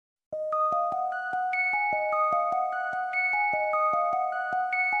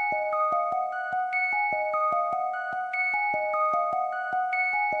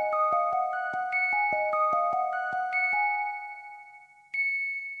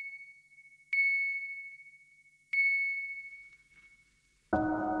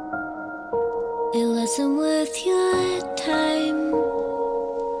wasn't worth your time,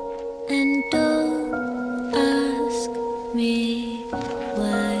 and don't ask me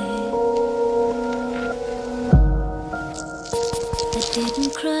why. I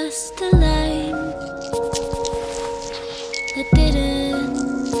didn't cross the line, I didn't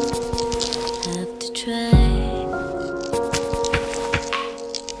have to try.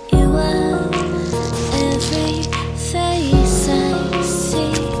 You are every face I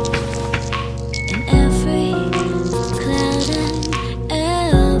see, in every cloud and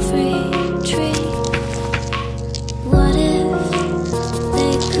every tree. What if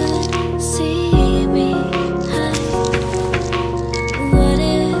they could see me hide? What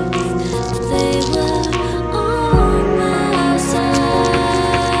if they were on my side?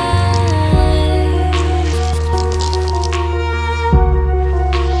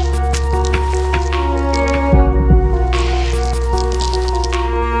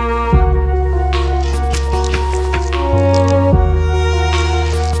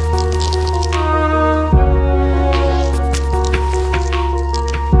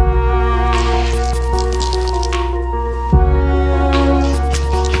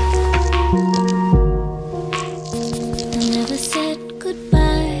 I never said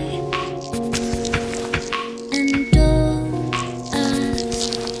goodbye, and don't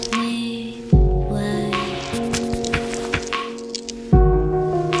ask me why.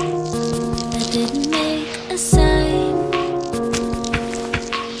 I didn't make a sign,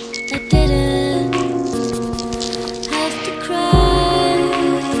 I didn't have to cry.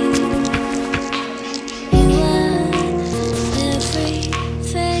 You are every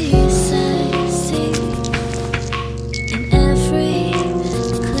face I see, in every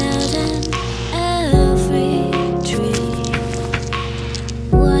cloud and every tree.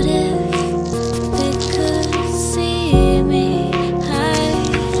 What if they could see me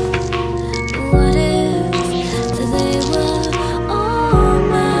hide? What if they were on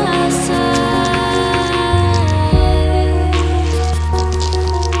my side?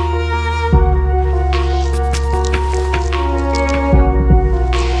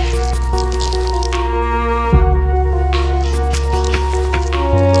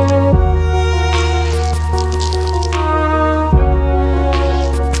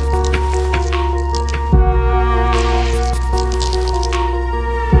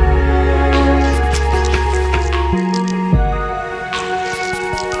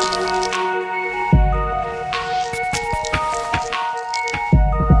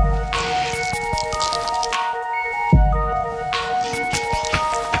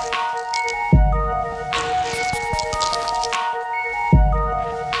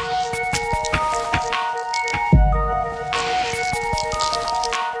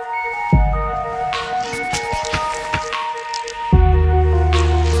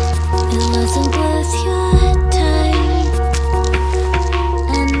 It wasn't worth your time,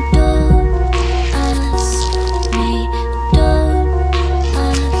 and don't ask me, don't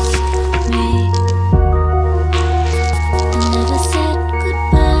ask me. I never said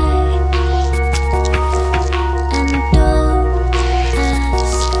goodbye, and don't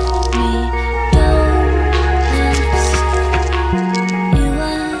ask me, don't ask. You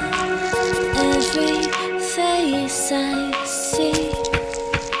are every face I see,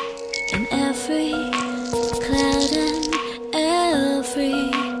 in every cloud and every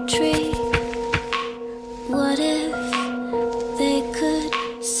tree. What if they could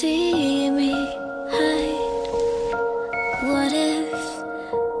see me hide? What if